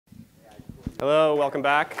Hello, welcome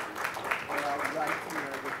back.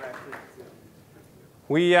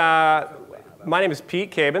 My name is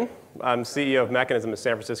Pete Cabin. I'm CEO of Mechanism, a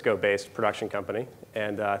San Francisco-based production company.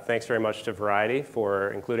 And thanks very much to Variety for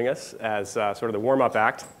including us as sort of the warm-up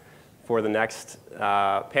act for the next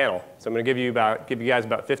panel. So I'm going to give you guys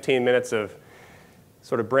about 15 minutes of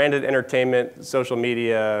sort of branded entertainment, social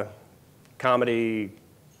media, comedy,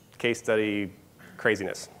 case study,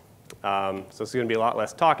 craziness. So it's going to be a lot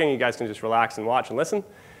less talking. You guys can just relax and watch and listen.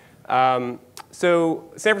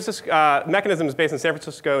 So San Francisco, Mechanism is based in San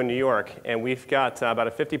Francisco and New York, and we've got about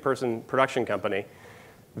a 50-person production company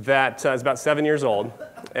that is about 7 years old.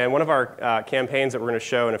 And one of our campaigns that we're going to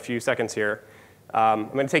show in a few seconds here, I'm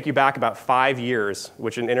going to take you back about 5 years,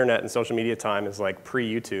 which in internet and social media time is like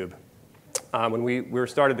pre-YouTube. When we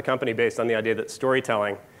started the company based on the idea that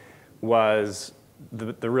storytelling was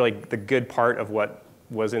the good part of what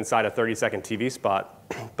was inside a 30-second TV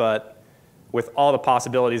spot. But with all the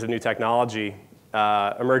possibilities of new technology,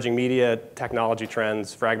 emerging media, technology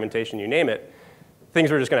trends, fragmentation, you name it,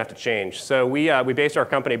 things were just going to have to change. So we based our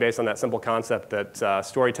company based on that simple concept that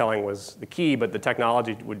storytelling was the key, but the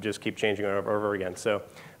technology would just keep changing over again. So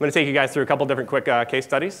I'm going to take you guys through a couple different quick case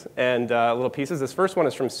studies and little pieces. This first one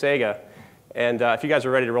is from Sega. And if you guys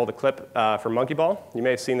are ready to roll the clip for Monkey Ball, you may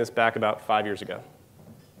have seen this back about 5 years ago.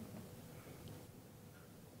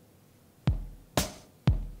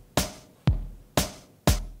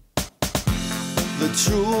 The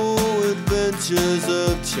true adventures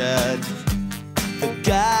of Chad, the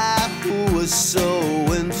guy who was so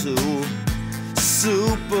into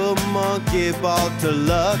Super Monkey Ball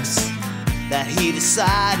Deluxe that he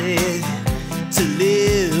decided to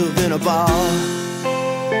live in a bar.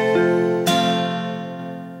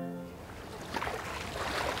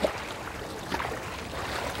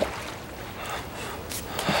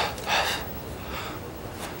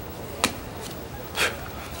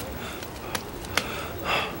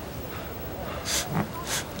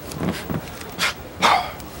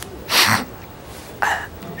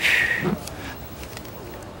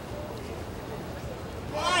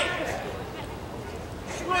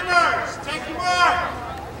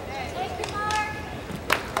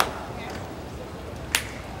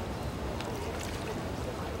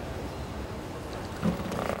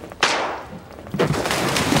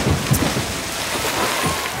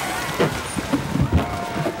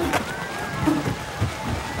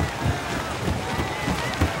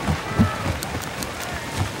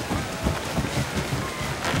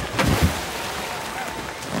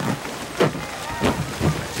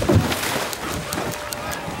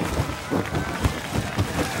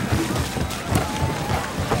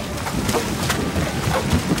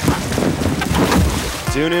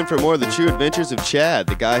 Tune in for more of the true adventures of Chad,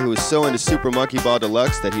 the guy who was so into Super Monkey Ball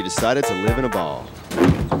Deluxe that he decided to live in a ball.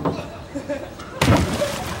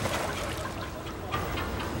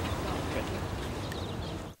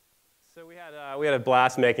 So we had a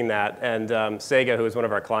blast making that, and Sega, who is one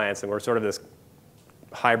of our clients, and we're sort of this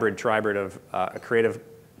hybrid tribrid of a creative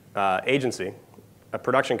agency, a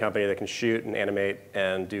production company that can shoot and animate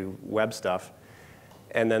and do web stuff.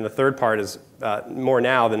 And then the third part is more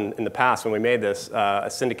now than in the past when we made this, a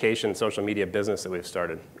syndication social media business that we've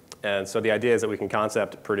started. And so the idea is that we can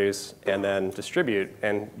concept, produce, and then distribute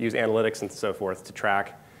and use analytics and so forth to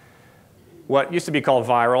track what used to be called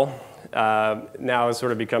viral, now is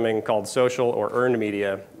sort of becoming called social or earned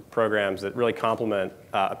media programs that really complement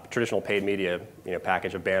traditional paid media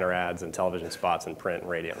package of banner ads and television spots and print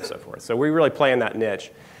and radio and so forth. So we really play in that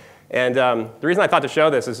niche. And the reason I thought to show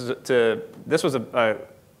this is this was a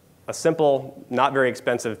simple, not very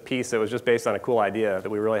expensive piece that was just based on a cool idea that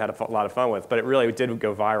we really had a lot of fun with, but it really did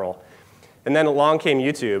go viral. And then along came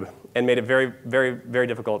YouTube and made it very, very, very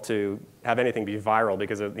difficult to have anything be viral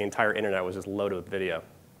because the entire internet was just loaded with video.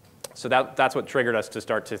 So that's what triggered us to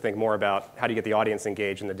start to think more about how do you get the audience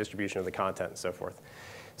engaged in the distribution of the content and so forth.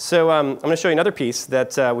 So I'm going to show you another piece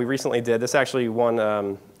that we recently did. This actually won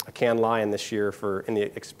a Cannes Lion this year in the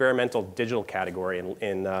experimental digital category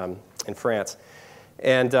in France.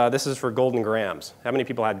 And this is for Golden Grahams. How many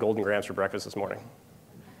people had Golden Grahams for breakfast this morning?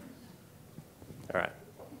 All right,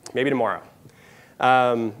 maybe tomorrow.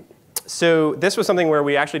 So this was something where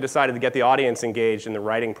we actually decided to get the audience engaged in the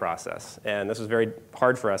writing process. And this was very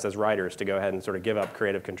hard for us as writers to go ahead and sort of give up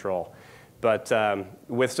creative control. But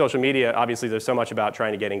with social media, obviously there's so much about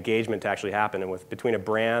trying to get engagement to actually happen. And between a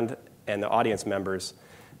brand and the audience members,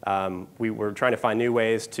 we were trying to find new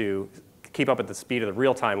ways to keep up at the speed of the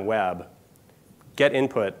real-time web, get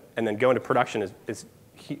input, and then go into production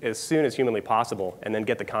as soon as humanly possible, and then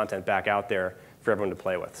get the content back out there for everyone to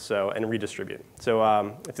play with, and redistribute.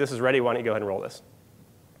 So if this is ready, why don't you go ahead and roll this.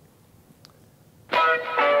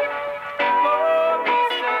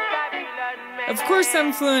 Of course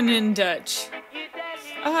I'm fluent in Dutch.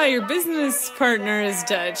 Ah, your business partner is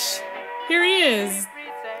Dutch. Here he is.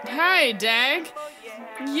 Hi, Dag.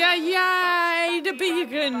 Ja, de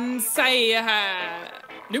bacon, say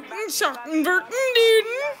Newton, Schocken, Burton,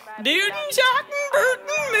 Duden, Schocken, Burton,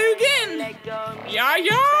 Mugen. Ja,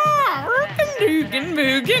 Burton,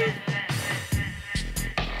 Mugen.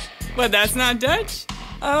 What, that's not Dutch?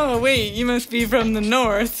 Oh, wait, you must be from the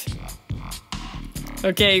north.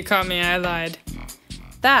 Okay, you caught me, I lied.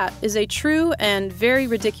 That is a true and very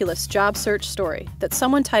ridiculous job search story that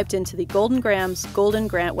someone typed into the Golden Grams Golden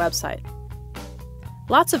Grant website.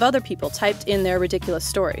 Lots of other people typed in their ridiculous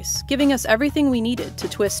stories, giving us everything we needed to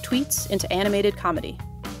twist tweets into animated comedy.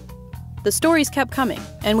 The stories kept coming,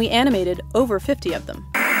 and we animated over 50 of them.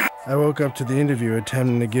 I woke up to the interview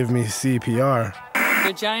attempting to give me CPR.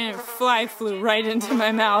 A giant fly flew right into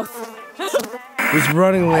my mouth. Was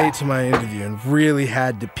running late to my interview and really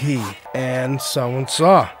had to pee, and someone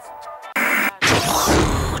saw. I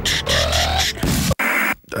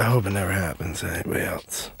hope it never happens to anybody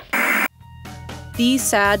else. These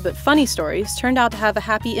sad but funny stories turned out to have a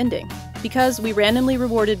happy ending because we randomly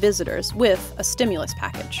rewarded visitors with a stimulus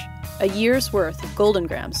package, a year's worth of Golden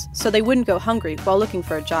Grams, so they wouldn't go hungry while looking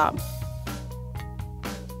for a job.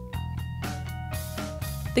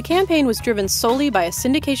 The campaign was driven solely by a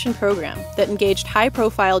syndication program that engaged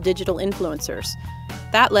high-profile digital influencers.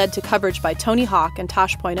 That led to coverage by Tony Hawk and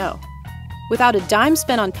Tosh.0. Without a dime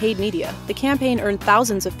spent on paid media, the campaign earned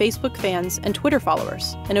thousands of Facebook fans and Twitter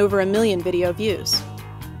followers, and over 1 million video views.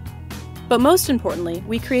 But most importantly,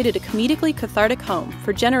 we created a comedically cathartic home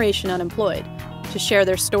for Generation Unemployed to share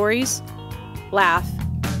their stories, laugh,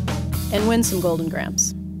 and win some Golden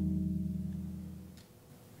Grams.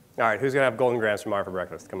 All right, who's going to have Golden Grams tomorrow for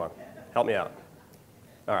breakfast? Come on, help me out.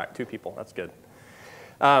 All right, 2 people, that's good.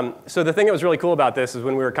 So the thing that was really cool about this is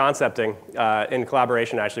when we were concepting, in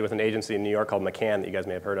collaboration actually with an agency in New York called McCann that you guys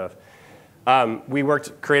may have heard of, we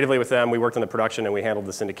worked creatively with them, we worked on the production, and we handled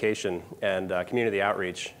the syndication and community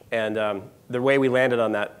outreach. And the way we landed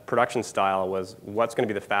on that production style was what's going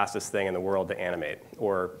to be the fastest thing in the world to animate,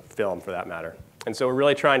 or film for that matter. And so we're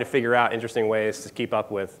really trying to figure out interesting ways to keep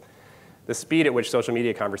up with the speed at which social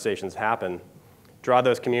media conversations happen, draw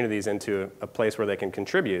those communities into a place where they can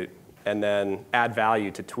contribute, and then add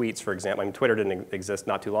value to tweets, for example. I mean, Twitter didn't exist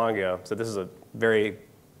not too long ago, so this is a very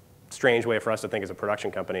strange way for us to think as a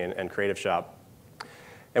production company and creative shop.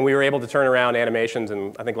 And we were able to turn around animations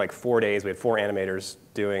in, I think, like 4 days. We had 4 animators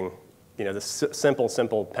doing, the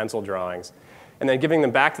simple pencil drawings, and then giving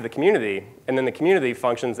them back to the community, and then the community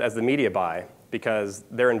functions as the media buy, because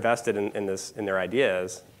they're invested in their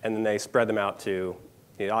ideas, and then they spread them out to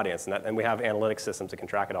the audience, and we have analytics systems that can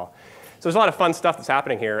track it all. So there's a lot of fun stuff that's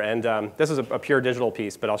happening here, and this is a pure digital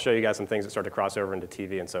piece, but I'll show you guys some things that start to cross over into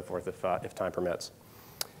TV and so forth if time permits.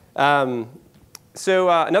 So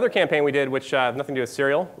another campaign we did, which has nothing to do with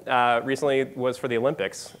cereal, recently was for the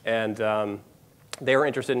Olympics, and they were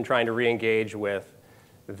interested in trying to re-engage with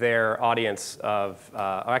their audience of,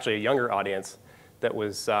 actually a younger audience, that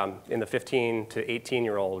was in the 15 to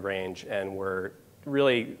 18-year-old range, and were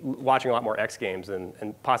really watching a lot more X Games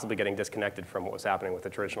and possibly getting disconnected from what was happening with the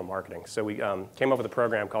traditional marketing. So we came up with a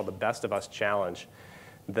program called the Best of Us Challenge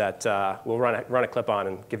that we'll run a clip on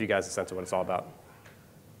and give you guys a sense of what it's all about.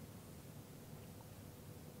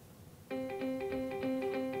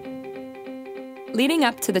 Leading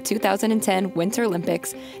up to the 2010 Winter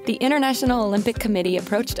Olympics, the International Olympic Committee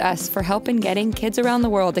approached us for help in getting kids around the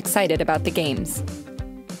world excited about the Games.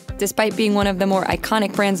 Despite being one of the more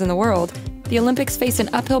iconic brands in the world, the Olympics face an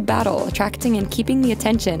uphill battle attracting and keeping the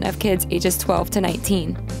attention of kids ages 12 to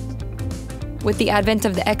 19. With the advent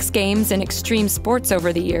of the X Games and extreme sports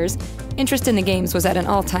over the years, interest in the Games was at an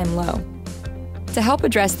all-time low. To help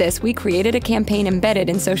address this, we created a campaign embedded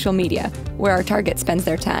in social media, where our target spends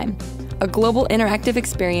their time. A global interactive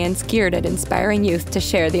experience geared at inspiring youth to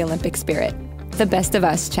share the Olympic spirit, the Best of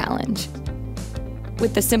Us Challenge.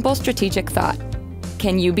 With the simple strategic thought,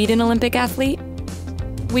 can you beat an Olympic athlete?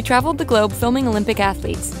 We traveled the globe filming Olympic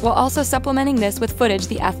athletes, while also supplementing this with footage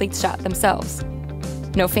the athletes shot themselves.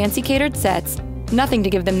 No fancy catered sets, nothing to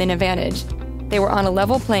give them an advantage. They were on a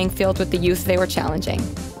level playing field with the youth they were challenging.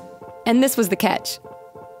 And this was the catch.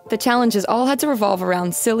 The challenges all had to revolve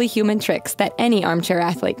around silly human tricks that any armchair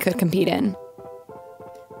athlete could compete in.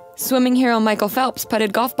 Swimming hero Michael Phelps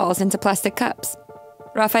putted golf balls into plastic cups.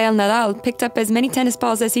 Rafael Nadal picked up as many tennis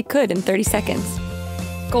balls as he could in 30 seconds.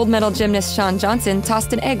 Gold medal gymnast Shawn Johnson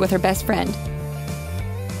tossed an egg with her best friend.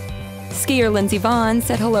 Skier Lindsey Vonn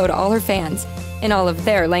said hello to all her fans, in all of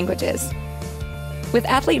their languages. With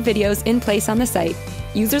athlete videos in place on the site,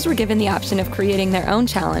 users were given the option of creating their own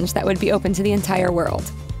challenge that would be open to the entire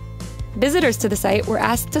world. Visitors to the site were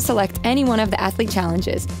asked to select any one of the athlete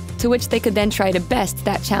challenges, to which they could then try to best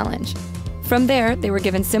that challenge. From there, they were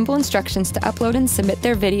given simple instructions to upload and submit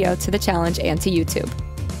their video to the challenge and to YouTube.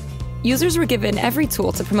 Users were given every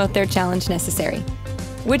tool to promote their challenge necessary.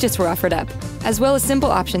 Widgets were offered up, as well as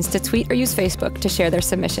simple options to tweet or use Facebook to share their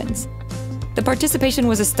submissions. The participation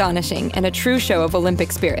was astonishing and a true show of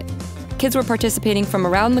Olympic spirit. Kids were participating from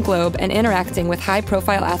around the globe and interacting with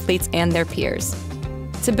high-profile athletes and their peers.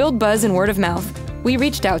 To build buzz and word of mouth, we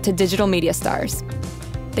reached out to digital media stars.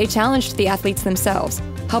 They challenged the athletes themselves,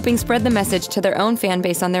 helping spread the message to their own fan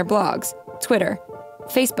base on their blogs, Twitter,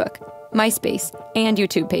 Facebook, MySpace, and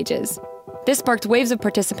YouTube pages. This sparked waves of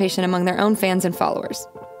participation among their own fans and followers.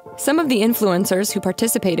 Some of the influencers who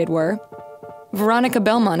participated were Veronica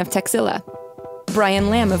Belmont of Texilla, Brian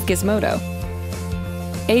Lamb of Gizmodo,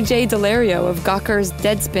 AJ Delario of Gawker's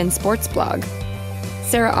Deadspin sports blog,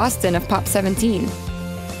 Sarah Austin of Pop 17.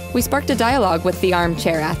 We sparked a dialogue with the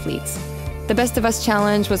armchair athletes. The Best of Us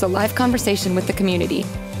Challenge was a live conversation with the community,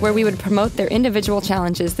 where we would promote their individual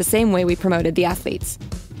challenges the same way we promoted the athletes.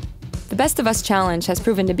 The Best of Us Challenge has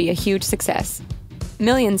proven to be a huge success.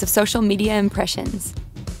 Millions of social media impressions,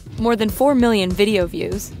 more than 4 million video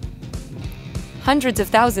views, hundreds of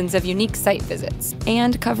thousands of unique site visits,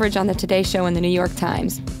 and coverage on the Today Show and the New York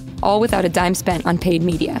Times, all without a dime spent on paid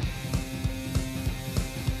media.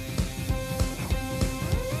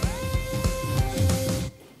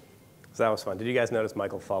 So that was fun. Did you guys notice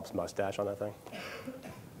Michael Phelps' mustache on that thing?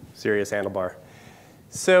 Serious handlebar.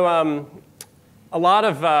 So a lot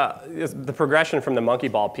of the progression from the monkey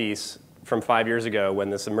ball piece from 5 years ago,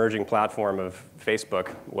 when this emerging platform of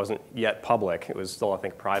Facebook wasn't yet public, it was still, I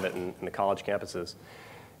think, private in the college campuses,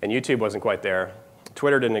 and YouTube wasn't quite there.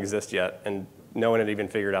 Twitter didn't exist yet, and no one had even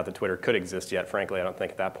figured out that Twitter could exist yet, frankly, I don't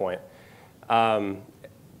think, at that point.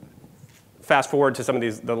 Fast forward to some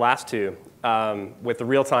of the last two, with the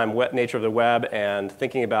real-time nature of the web and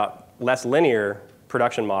thinking about less linear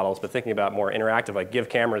production models, but thinking about more interactive, like give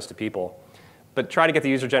cameras to people. But try to get the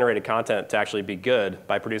user-generated content to actually be good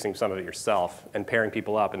by producing some of it yourself and pairing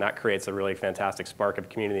people up, and that creates a really fantastic spark of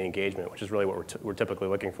community engagement, which is really what we're typically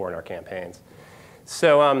looking for in our campaigns.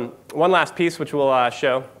 So one last piece, which we'll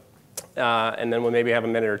show, and then we'll maybe have a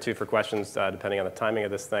minute or two for questions, depending on the timing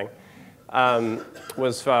of this thing,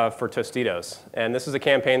 was for Tostitos. And this is a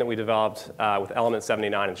campaign that we developed with Element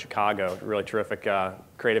 79 in Chicago, a really terrific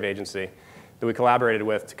creative agency that we collaborated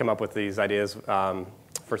with to come up with these ideas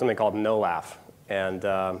for something called No Laugh. And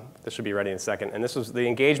this should be ready in a second. And this was the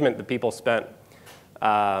engagement that people spent,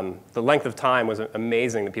 the length of time was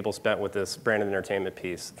amazing that people spent with this branded entertainment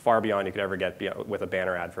piece, far beyond you could ever get with a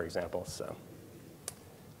banner ad, for example. So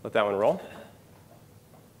let that one roll.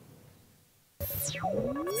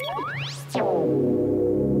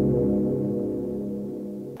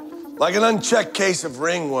 Like an unchecked case of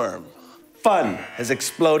ringworm, fun has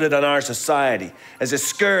exploded on our society as a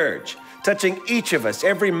scourge, touching each of us,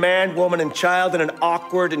 every man, woman, and child in an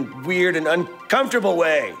awkward and weird and uncomfortable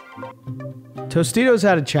way. Tostitos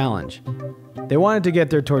had a challenge. They wanted to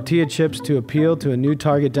get their tortilla chips to appeal to a new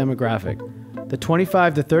target demographic, the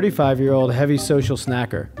 25 to 35-year-old heavy social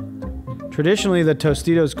snacker. Traditionally, the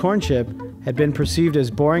Tostitos corn chip had been perceived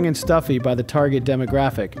as boring and stuffy by the target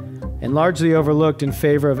demographic, and largely overlooked in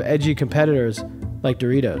favor of edgy competitors like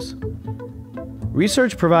Doritos.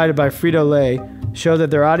 Research provided by Frito-Lay showed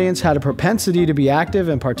that their audience had a propensity to be active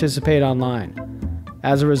and participate online.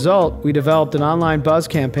 As a result, we developed an online buzz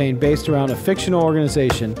campaign based around a fictional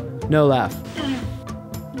organization, No Laugh.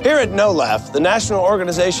 Here at No Laugh, the National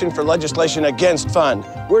Organization for Legislation Against Fun,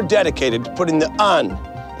 we're dedicated to putting the "un"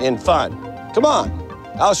 in fun. Come on,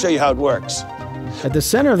 I'll show you how it works. At the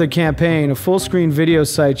center of the campaign, a full-screen video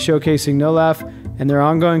site showcasing No Laugh and their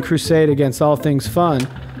ongoing crusade against all things fun,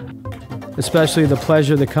 especially the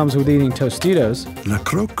pleasure that comes with eating Tostitos. La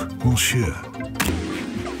croque, monsieur.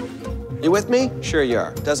 You with me? Sure you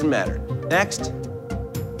are. Doesn't matter. Next.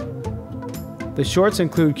 The shorts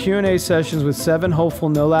include Q&A sessions with 7 hopeful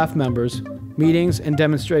No Laugh members, meetings, and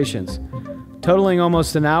demonstrations, totaling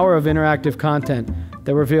almost an hour of interactive content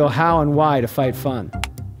that reveal how and why to fight fun.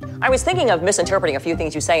 I was thinking of misinterpreting a few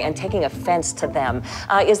things you say and taking offense to them.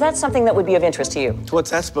 Is that something that would be of interest to you?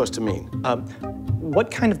 What's that supposed to mean?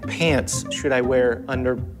 What kind of pants should I wear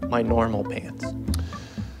under my normal pants?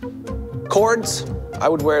 Cords. I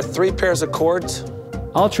would wear 3 pairs of cords.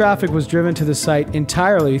 All traffic was driven to the site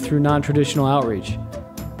entirely through non-traditional outreach.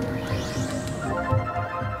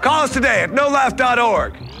 Call us today at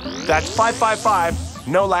nolaugh.org. That's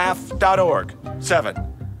 555-nolaugh.org. 7.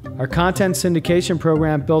 Our content syndication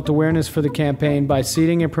program built awareness for the campaign by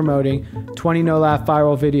seeding and promoting 20 No Laugh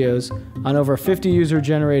viral videos on over 50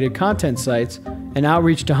 user-generated content sites and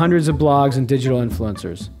outreach to hundreds of blogs and digital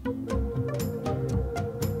influencers.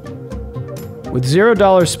 With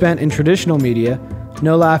 $0 spent in traditional media,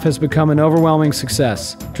 No Laugh has become an overwhelming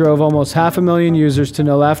success, drove almost 500,000 users to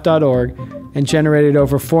nolaugh.org, and generated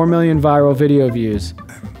over 4 million viral video views,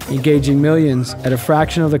 engaging millions at a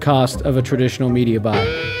fraction of the cost of a traditional media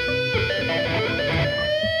buy.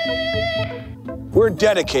 We're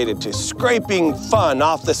dedicated to scraping fun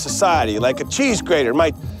off the society like a cheese grater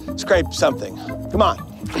might scrape something. Come on.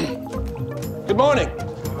 Good morning.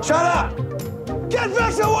 Shut up! Get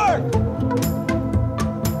back to work!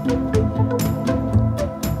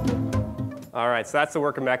 All right, so that's the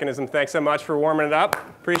work of Mechanism. Thanks so much for warming it up.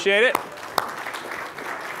 Appreciate it.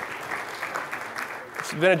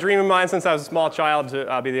 It's been a dream of mine since I was a small child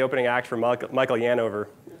to be the opening act for Michael Yanover.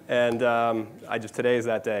 And today is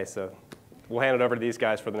that day, so we'll hand it over to these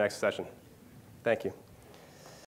guys for the next session. Thank you.